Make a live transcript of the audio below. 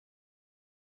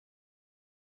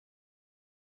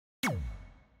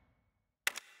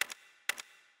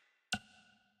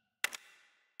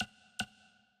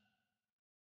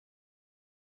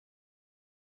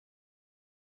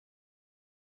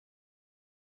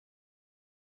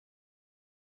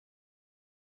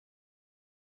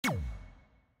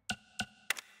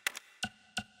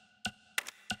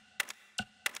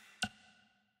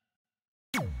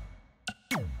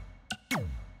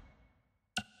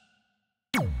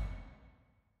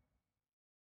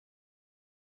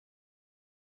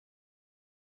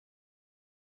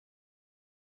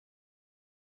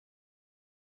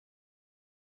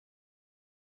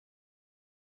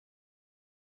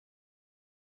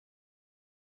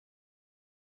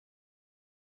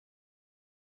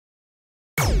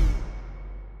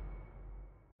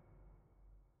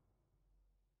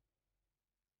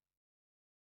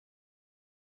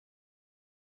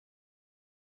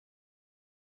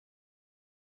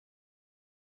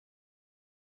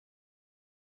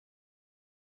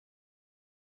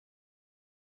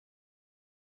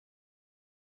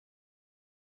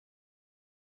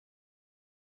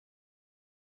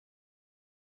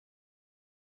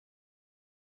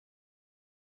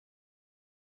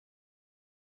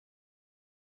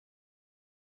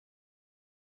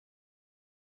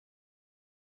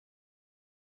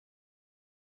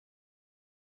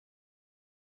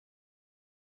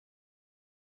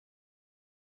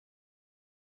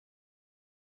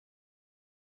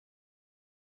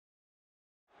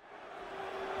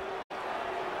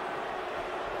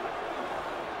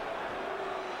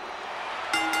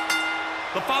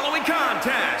The following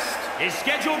contest is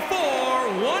scheduled for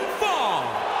one fall.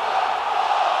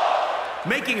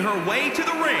 Making her way to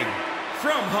the ring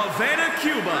from Havana,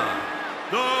 Cuba,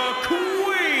 the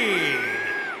Queen.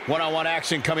 One-on-one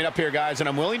action coming up here, guys, and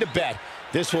I'm willing to bet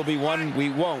this will be one we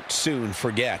won't soon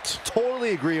forget. Totally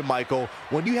agree, Michael.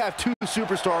 When you have two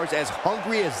superstars as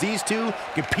hungry as these two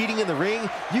competing in the ring,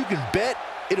 you can bet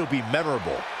it'll be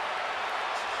memorable.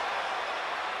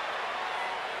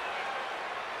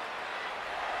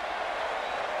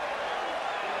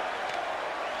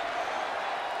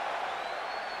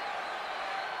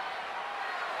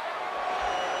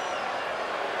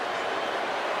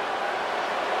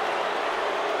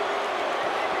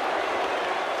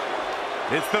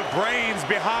 It's the brains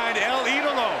behind El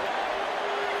Idolo.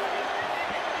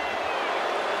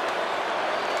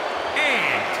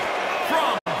 And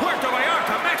from Puerto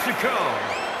Vallarta, Mexico,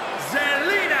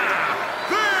 Zelina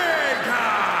Vega.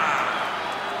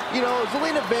 You know,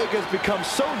 Zelina Vega has become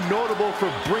so notable for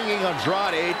bringing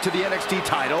Andrade to the NXT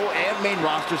title and main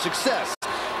roster success.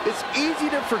 It's easy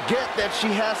to forget that she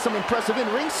has some impressive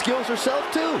in-ring skills herself,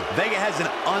 too. Vega has an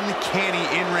uncanny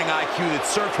in-ring IQ that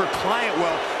served her client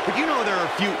well, but you know there are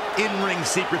a few in-ring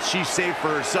secrets she saved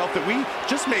for herself that we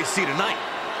just may see tonight.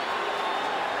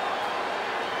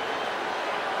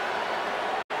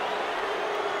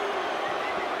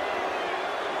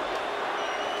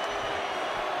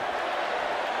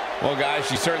 Well, guys,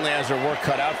 she certainly has her work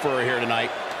cut out for her here tonight.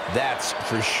 That's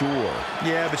for sure.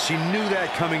 Yeah, but she knew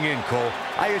that coming in, Cole.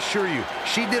 I assure you,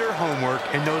 she did her homework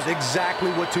and knows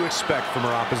exactly what to expect from her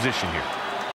opposition here.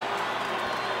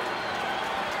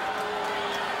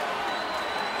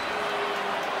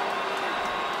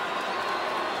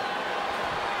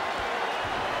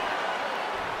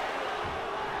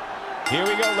 Here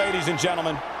we go, ladies and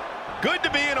gentlemen. Good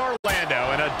to be in Orlando,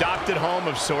 an adopted home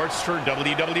of sorts for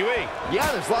WWE.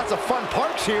 Yeah, there's lots of fun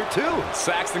parks here, too.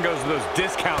 Saxton goes to those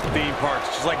discount theme parks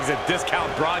just like he's a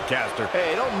discount broadcaster.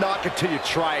 Hey, don't knock it till you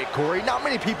try it, Corey. Not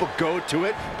many people go to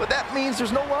it, but that means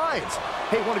there's no lines.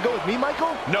 Hey, want to go with me,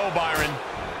 Michael? No, Byron.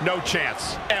 No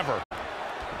chance. Ever.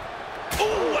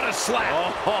 Ooh, what a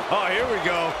slap. Oh, here we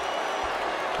go.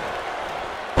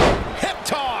 Hip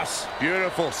toss.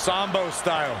 Beautiful Sambo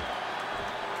style.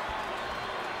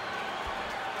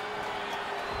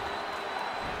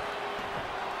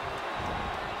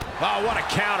 Oh, what a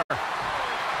counter.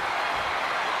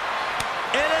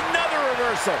 And another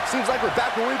reversal. Seems like we're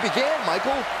back where we began,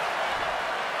 Michael.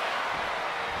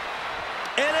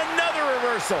 And another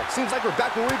reversal. Seems like we're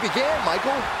back where we began,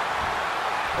 Michael.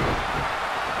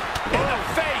 In the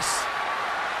face.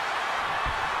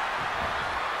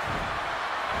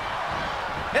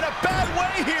 In a bad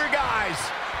way here, guys.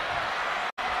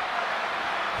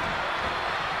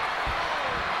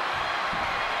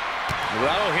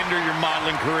 That'll hinder your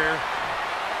modeling career.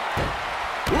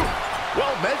 Ooh,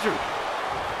 well measured.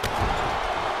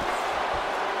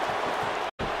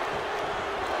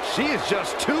 She is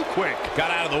just too quick.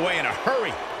 Got out of the way in a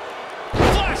hurry.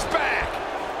 Flashback.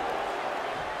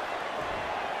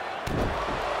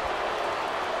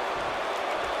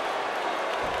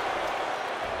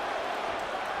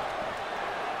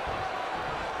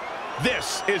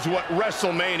 This is what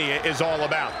WrestleMania is all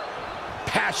about.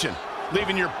 Passion.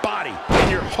 Leaving your body,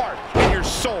 and your heart, and your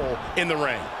soul in the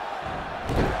ring.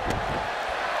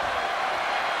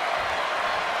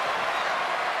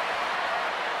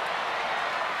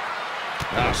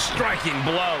 A striking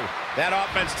blow. That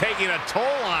offense taking a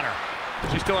toll on her.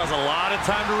 She still has a lot of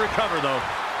time to recover, though.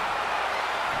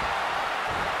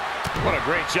 What a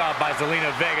great job by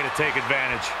Zelina Vega to take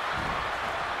advantage.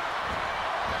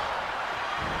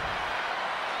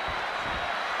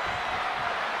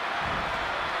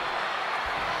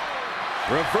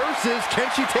 Reverses, can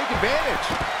she take advantage?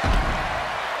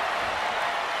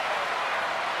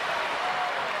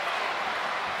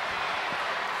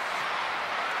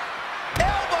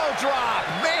 Elbow drop,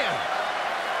 man.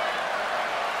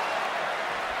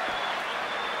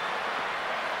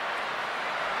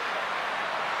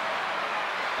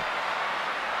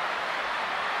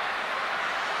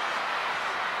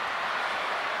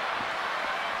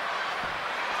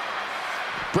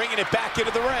 Bringing it back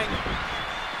into the ring.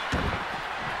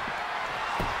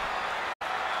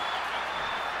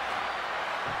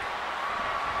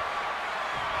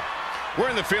 We're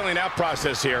in the feeling out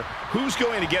process here. Who's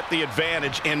going to get the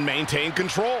advantage and maintain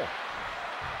control?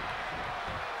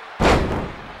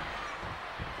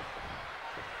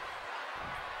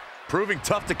 Proving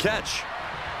tough to catch.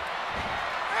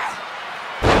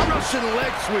 Russian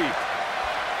leg sweep.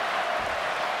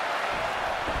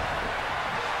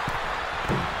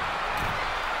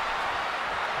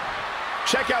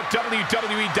 Check out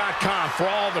wwe2k20 for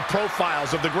all the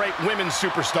profiles of the great women's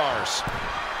superstars.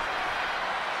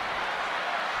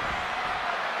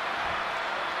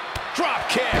 Drop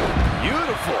kick.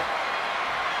 Beautiful.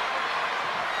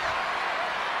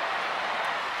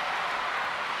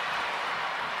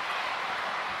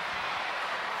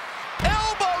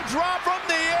 Elbow drop from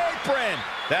the apron.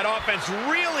 That offense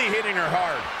really hitting her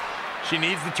hard. She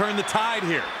needs to turn the tide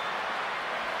here.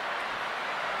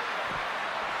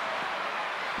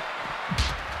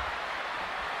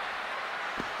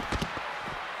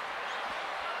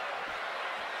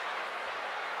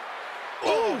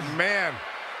 Oh, man.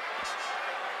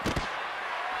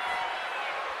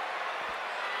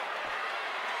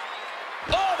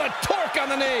 Oh, the torque on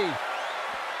the knee.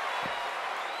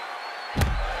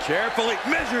 Carefully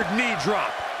measured knee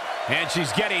drop. And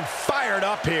she's getting fired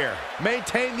up here.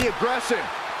 Maintain the aggression.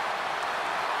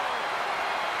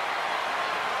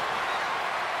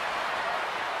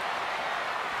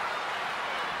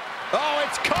 Oh,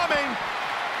 it's coming.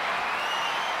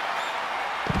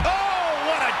 Oh,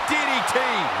 what a DDT.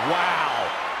 Wow.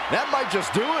 That might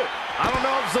just do it. I don't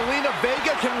know if Zelina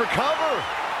Vega can recover.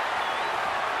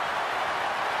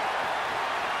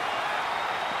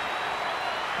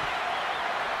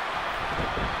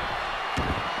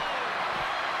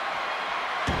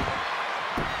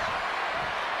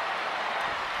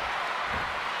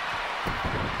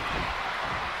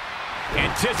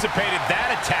 Anticipated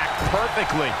that attack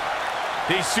perfectly.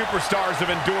 These superstars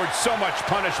have endured so much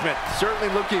punishment.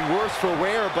 Certainly looking worse for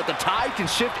wear, but the tide can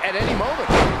shift at any moment.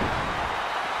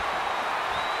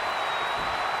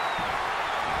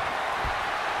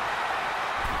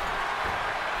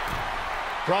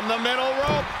 From the middle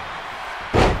rope.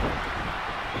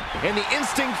 And the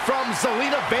instinct from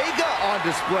Zelina Vega on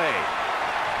display.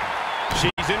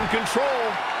 She's in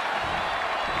control.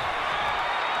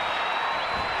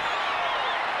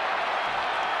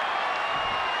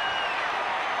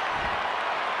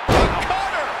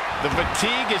 The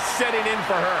fatigue is setting in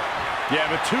for her. Yeah,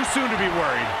 but too soon to be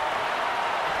worried.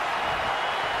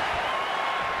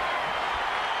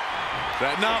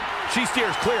 No, she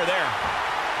steers clear there.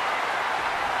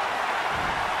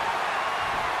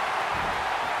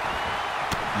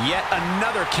 Yet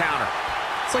another counter.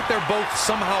 It's like they're both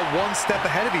somehow one step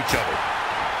ahead of each other.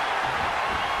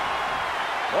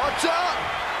 Watch out!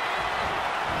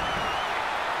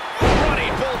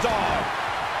 Running bulldog.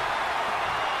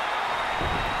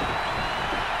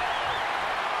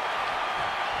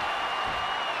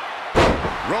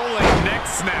 Rolling neck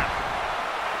snap.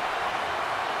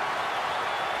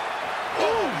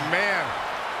 Oh, man.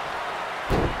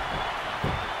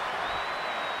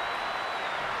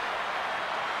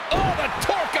 Oh, the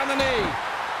torque on the knee.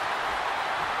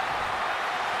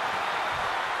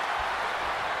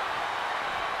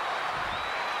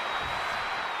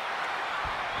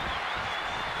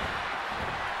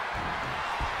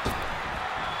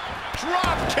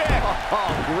 Drop kick.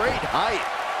 Oh, great height.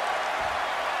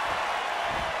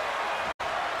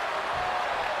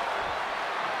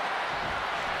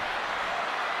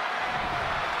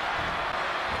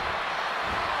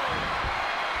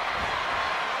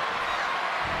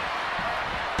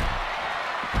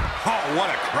 Oh, what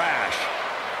a crash.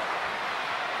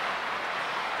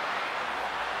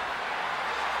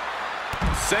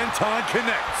 Senton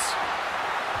connects.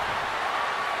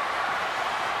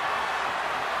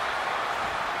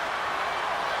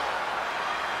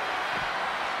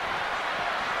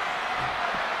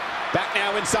 Back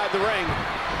now inside the ring.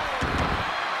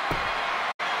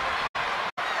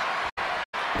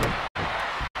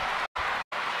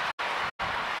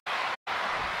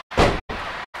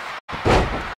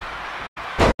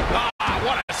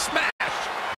 What a smash!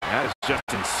 That is just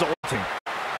insulting.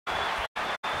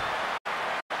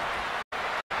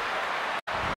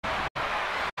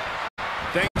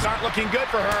 Things aren't looking good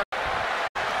for her.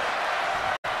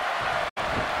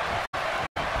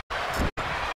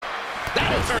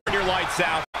 That'll turn your lights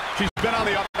out. She's been on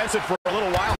the offensive for a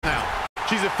little while now.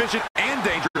 She's efficient and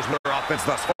dangerous with her offense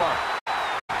thus far.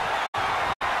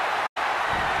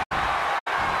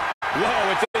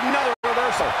 Whoa, it's another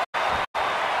reversal.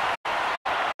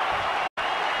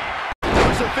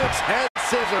 Crucifix head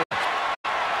scissors.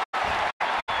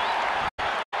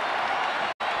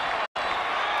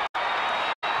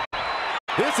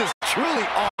 This is truly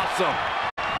awesome.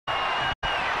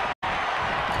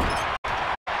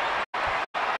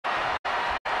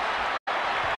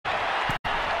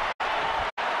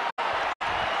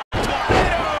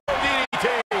 Tornado DDT.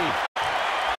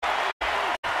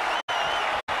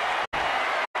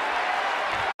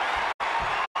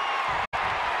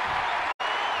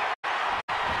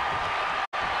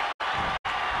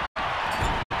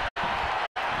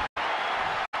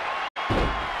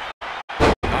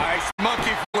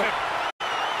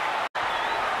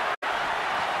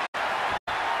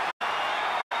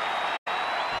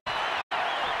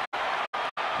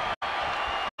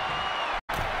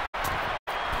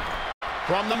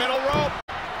 from the middle rope.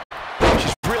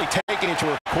 She's really taking it to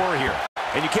her core here.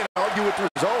 And you can't argue with the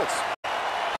results.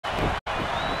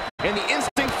 And the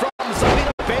instinct from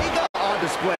Zelina Vega on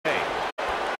display.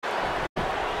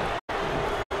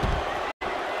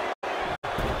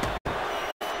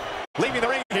 Leaving the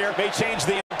ring here may change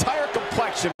the entire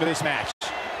complexion of this match.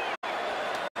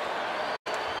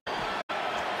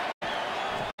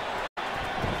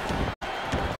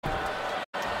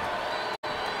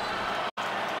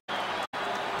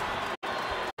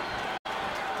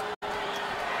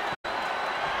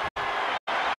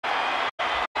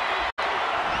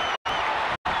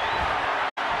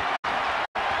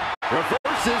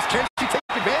 Reverses, can she take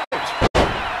advantage?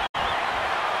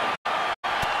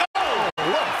 Oh,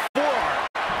 what a forearm.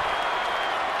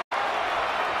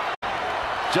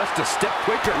 Just a step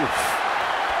quicker.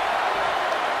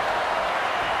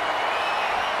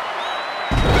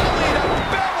 Belly to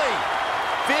belly.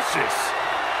 Vicious.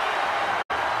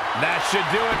 That should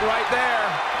do it right there.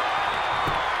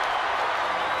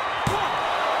 1,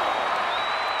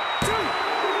 2,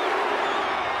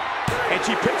 3. And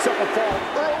she picks up a fall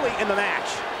early in the match.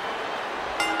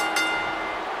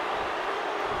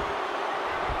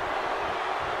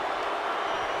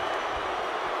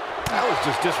 That was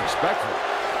just disrespectful.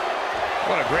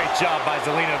 What a great job by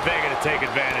Zelina Vega to take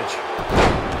advantage.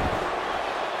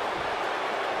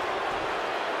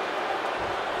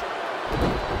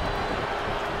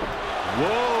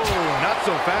 Whoa, not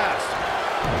so fast.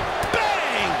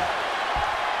 Bang!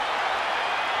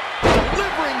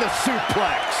 Delivering the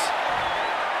suplex.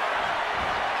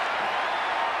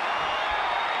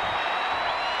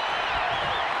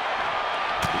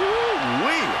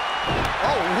 Woo-wee.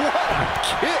 Oh, what a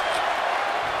kick.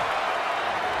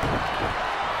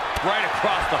 Right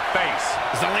across the face.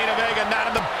 Zelina Vega not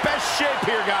in the best shape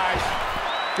here, guys.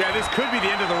 Yeah, this could be the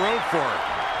end of the road for her.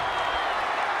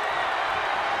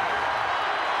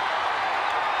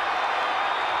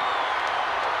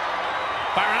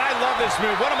 Byron, I love this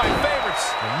move. One of my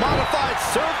favorites. Modified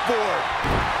surfboard.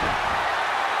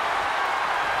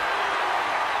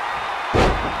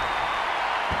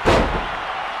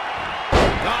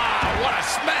 Ah, what a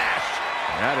smash.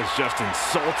 That is just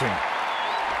insulting.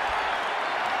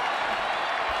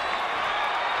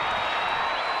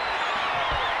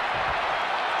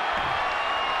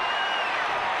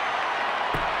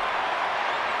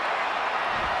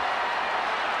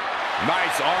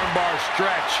 Nice armbar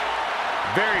stretch.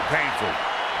 Very painful.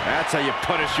 That's how you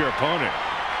punish your opponent.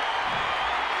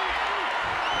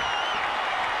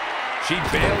 She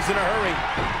bails in a hurry.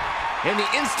 And the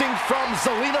instinct from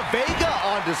Zelina Vega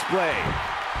on display.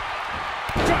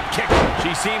 Drop kick.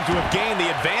 She seems to have gained the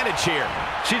advantage here.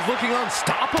 She's looking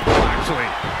unstoppable, actually.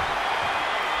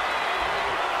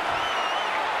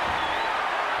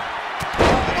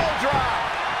 Elbow drop.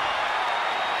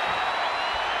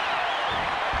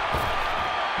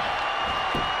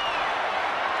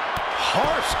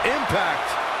 Harsh impact.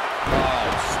 Oh,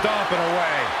 stomping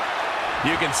away.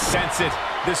 You can sense it.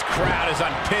 This crowd is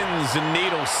on pins and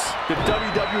needles. The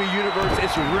WWE Universe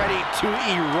is ready to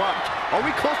erupt. Are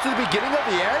we close to the beginning of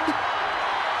the end?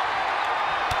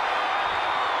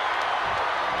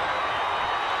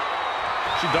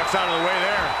 She ducks out of the way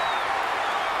there.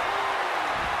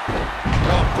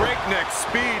 Oh, breakneck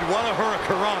speed, one of her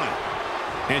Hurricanrana.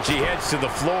 And she heads to the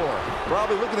floor.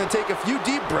 Probably looking to take a few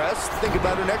deep breaths, think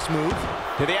about her next move.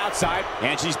 To the outside,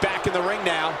 and she's back in the ring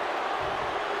now.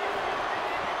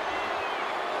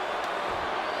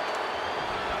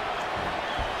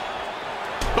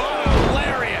 Boom,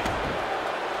 lariat.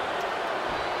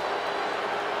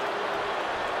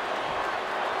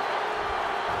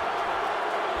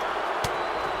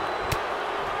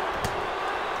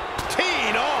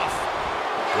 Teed off.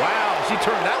 Wow, she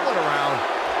turned that one around.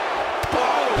 Oh,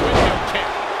 window kick.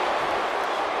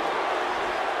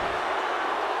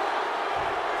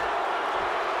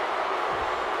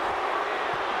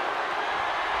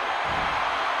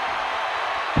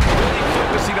 Really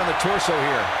focusing on the torso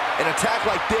here. An attack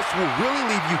like this will really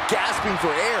leave you gasping for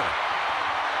air.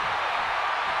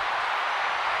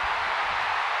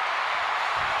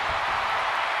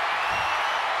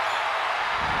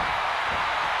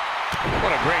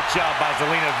 What a great job by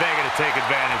Zelina Vega to take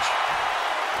advantage.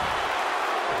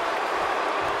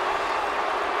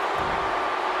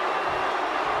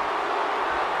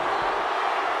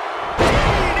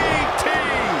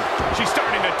 She's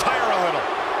starting to tire a little.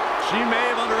 She may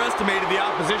have underestimated the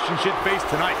opposition she'd face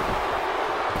tonight.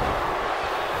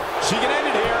 She can end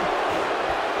it here.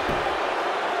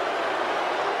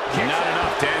 Not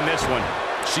enough to end this one.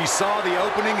 She saw the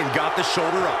opening and got the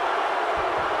shoulder up.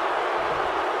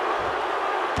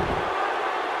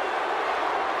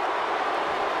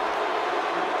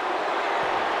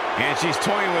 And she's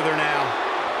toying with her now.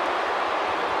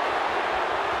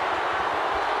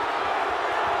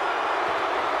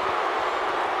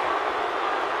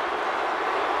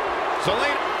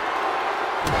 Zelina.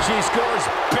 She scores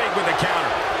big with the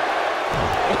counter.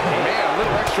 Oh, man, a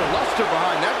little extra luster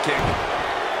behind that kick.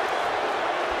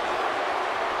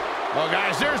 Oh,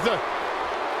 guys, there's the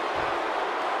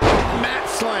mat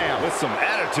slam. With some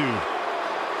attitude.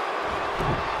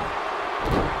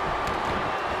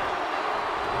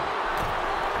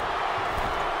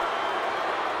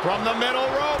 From the middle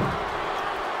rope.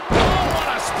 Oh, what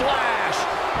a splash.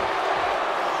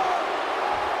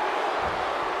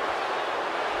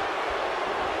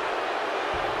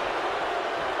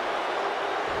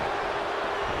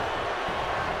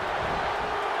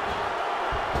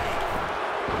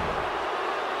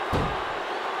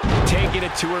 Taking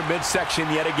it to her midsection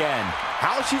yet again.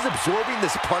 How she's absorbing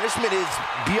this punishment is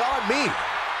beyond me.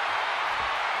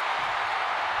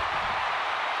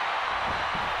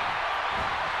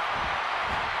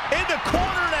 In the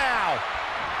corner now.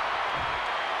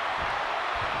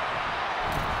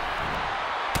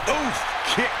 Oof,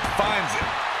 kick finds it.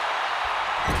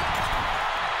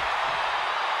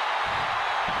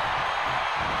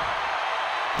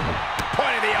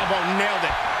 Point of the elbow, nailed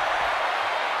it.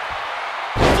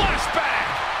 Flashback.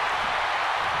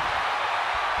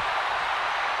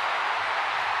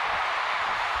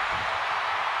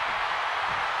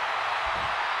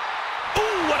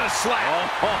 Ooh, what a slap.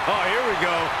 Oh, here we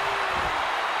go.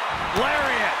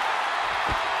 Lariat.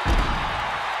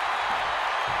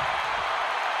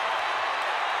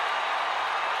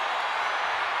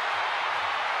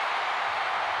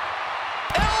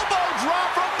 Elbow drop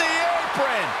from the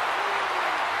apron.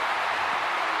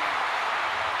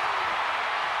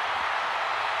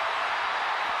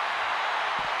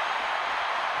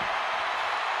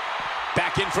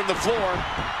 Back in from the floor.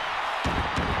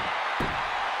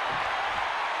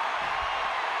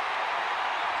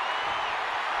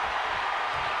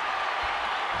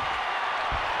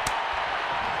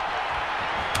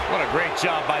 What a great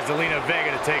job by Zelina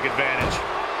Vega to take advantage.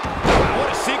 Wow,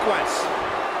 what a sequence.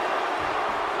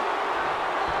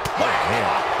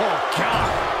 Oh, God.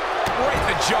 Right in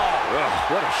the jaw.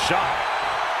 Ugh, what a shot.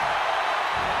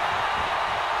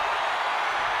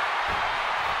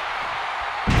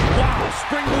 Wow,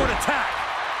 springboard attack.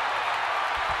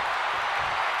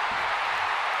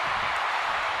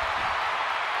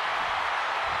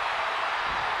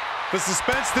 The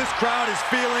suspense this crowd is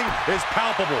feeling is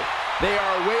palpable. They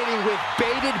are waiting with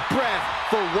bated breath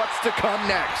for what's to come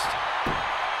next.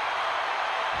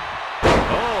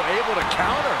 Oh, able to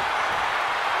counter.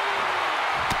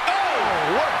 Oh,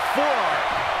 what a forearm.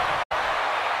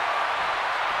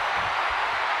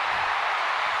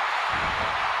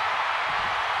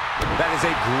 That is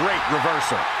a great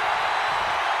reversal.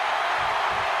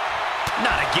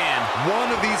 Not again. One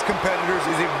of these competitors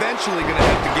is eventually going to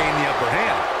have to gain the upper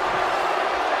hand.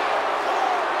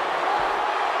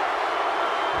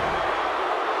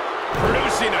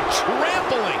 Producing a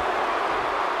trampling.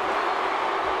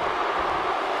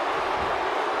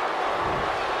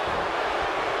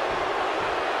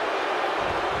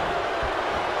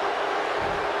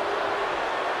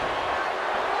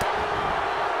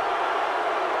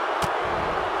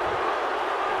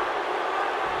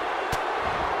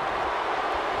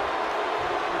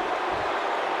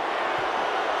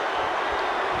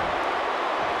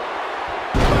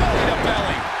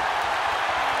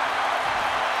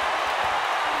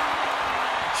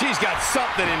 She's got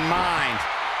something in mind.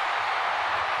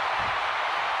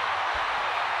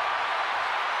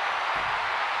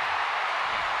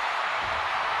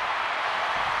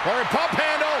 Or pump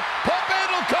handle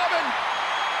coming.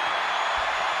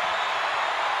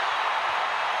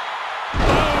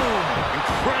 Boom!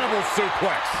 Incredible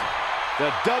suplex. The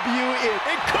W is...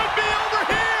 It could be over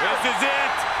here. This is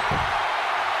it.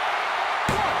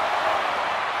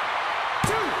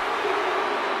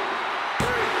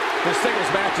 The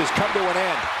singles match has come to an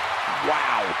end.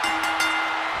 Wow.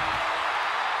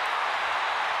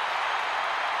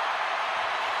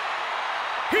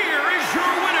 Here is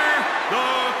your winner,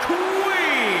 the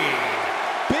Queen.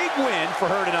 Big win for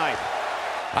her tonight.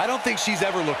 I don't think she's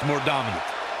ever looked more dominant.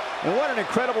 And what an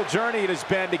incredible journey it has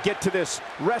been to get to this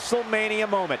WrestleMania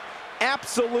moment.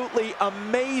 Absolutely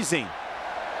amazing